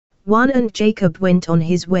1 And Jacob went on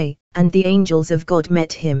his way, and the angels of God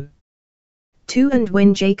met him. 2 And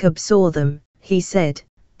when Jacob saw them, he said,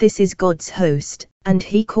 This is God's host, and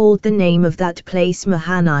he called the name of that place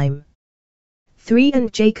Mahanaim. 3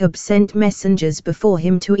 And Jacob sent messengers before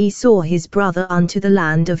him to Esau his brother unto the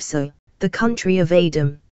land of Seir, the country of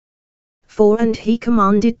Edom. 4 And he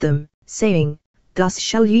commanded them, saying, Thus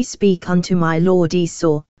shall ye speak unto my lord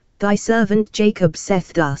Esau, Thy servant Jacob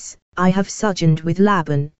saith thus, I have sojourned with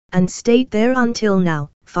Laban, and stayed there until now.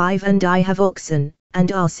 5 And I have oxen,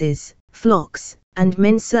 and asses, flocks, and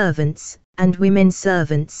men servants, and women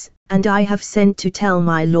servants, and I have sent to tell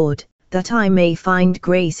my lord, that I may find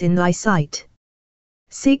grace in thy sight.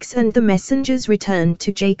 6 And the messengers returned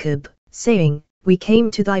to Jacob, saying, We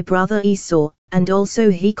came to thy brother Esau, and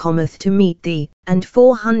also he cometh to meet thee, and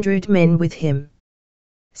 400 men with him.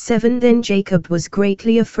 7 Then Jacob was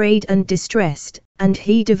greatly afraid and distressed, and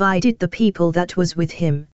he divided the people that was with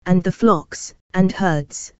him, and the flocks, and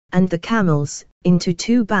herds, and the camels, into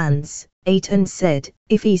 2 bands. 8 And said,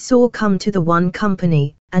 If Esau come to the one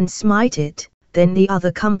company, and smite it, then the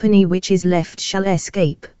other company which is left shall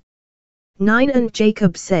escape. 9 And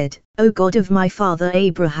Jacob said, O God of my father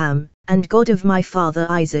Abraham, and God of my father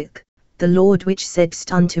Isaac, the Lord which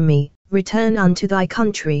saidst unto me, Return unto thy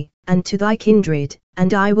country, and to thy kindred,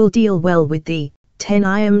 and I will deal well with thee. 10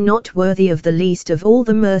 I am not worthy of the least of all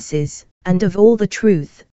the mercies, and of all the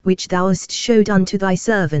truth, which thou hast showed unto thy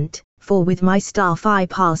servant, for with my staff I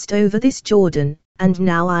passed over this Jordan, and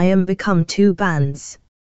now I am become 2 bands.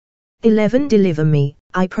 11 Deliver me,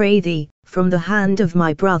 I pray thee, from the hand of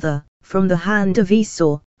my brother, from the hand of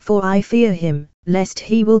Esau, for I fear him, lest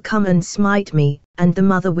he will come and smite me, and the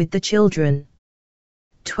mother with the children.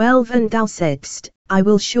 12 And thou saidst, I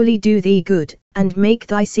will surely do thee good, and make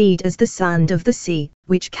thy seed as the sand of the sea,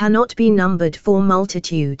 which cannot be numbered for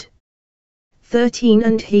multitude. 13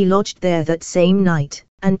 And he lodged there that same night,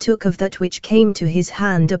 and took of that which came to his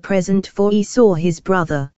hand a present for Esau his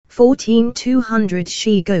brother, 14 200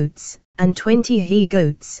 she-goats, and 20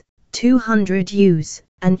 he-goats, 200 ewes,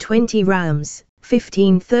 and 20 rams,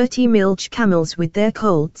 15 30 milch camels with their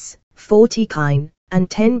colts, 40 kine, and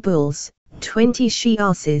 10 bulls, 20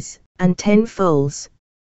 she-asses, and 10 foals.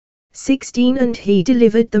 16 And he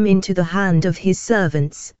delivered them into the hand of his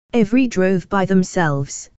servants, every drove by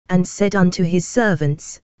themselves, and said unto his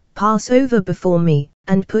servants, Pass over before me,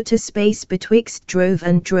 and put a space betwixt drove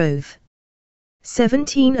and drove.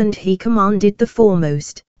 17 And he commanded the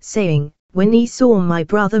foremost, saying, When Esau my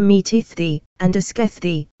brother meeteth thee, and asketh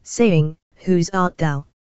thee, saying, Whose art thou?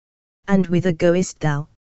 And whither goest thou?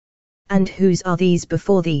 And whose are these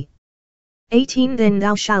before thee? 18 Then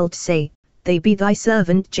thou shalt say, They be thy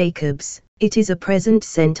servant Jacob's, it is a present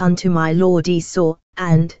sent unto my lord Esau,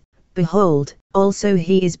 and, behold, also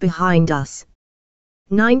he is behind us.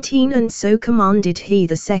 19 And so commanded he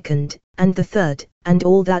the second, and the third, and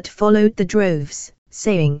all that followed the droves,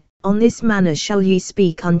 saying, On this manner shall ye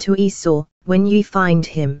speak unto Esau, when ye find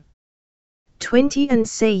him. 20 And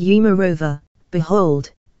say ye moreover,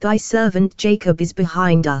 Behold, thy servant Jacob is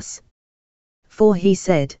behind us. For he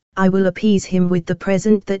said, I will appease him with the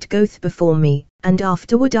present that goeth before me, and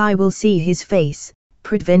afterward I will see his face,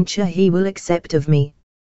 peradventure he will accept of me.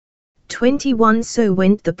 21 So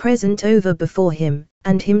went the present over before him,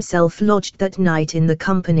 and himself lodged that night in the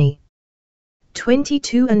company.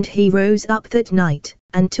 22 And he rose up that night,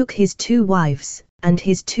 and took his 2 wives, and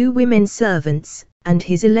his 2 women servants, and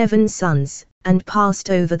his 11 sons, and passed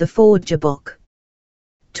over the ford Jabbok.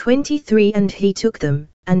 23 And he took them,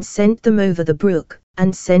 and sent them over the brook,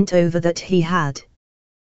 and sent over that he had.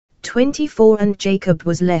 24 And Jacob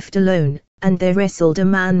was left alone, and there wrestled a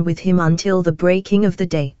man with him until the breaking of the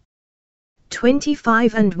day.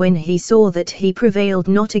 25 And when he saw that he prevailed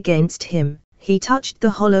not against him, he touched the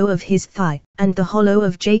hollow of his thigh, and the hollow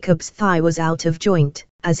of Jacob's thigh was out of joint,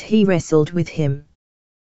 as he wrestled with him.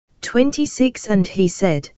 26 And he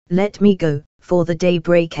said, Let me go, for the day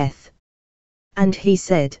breaketh. And he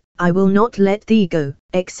said, I will not let thee go,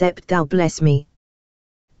 except thou bless me.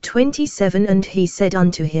 27 And he said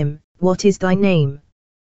unto him, What is thy name?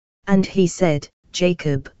 And he said,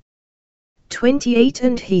 Jacob. 28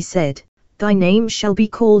 And he said, Thy name shall be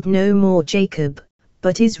called no more Jacob,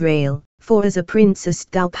 but Israel, for as a prince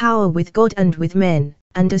hast thou power with God and with men,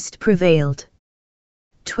 and hast prevailed.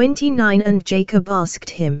 29 And Jacob asked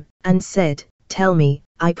him, and said, Tell me,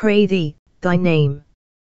 I pray thee, thy name.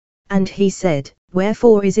 And he said,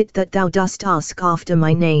 Wherefore is it that thou dost ask after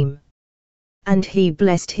my name? And he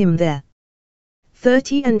blessed him there.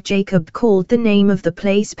 30 And Jacob called the name of the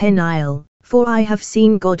place Peniel, for I have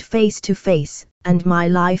seen God face to face, and my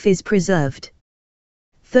life is preserved.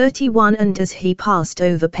 31 And as he passed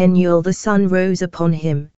over Penuel the sun rose upon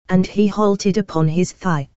him, and he halted upon his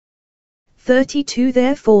thigh. 32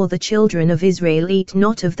 Therefore the children of Israel eat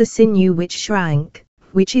not of the sinew which shrank,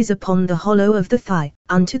 which is upon the hollow of the thigh,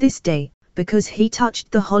 unto this day, because he touched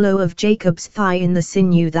the hollow of Jacob's thigh in the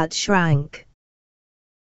sinew that shrank.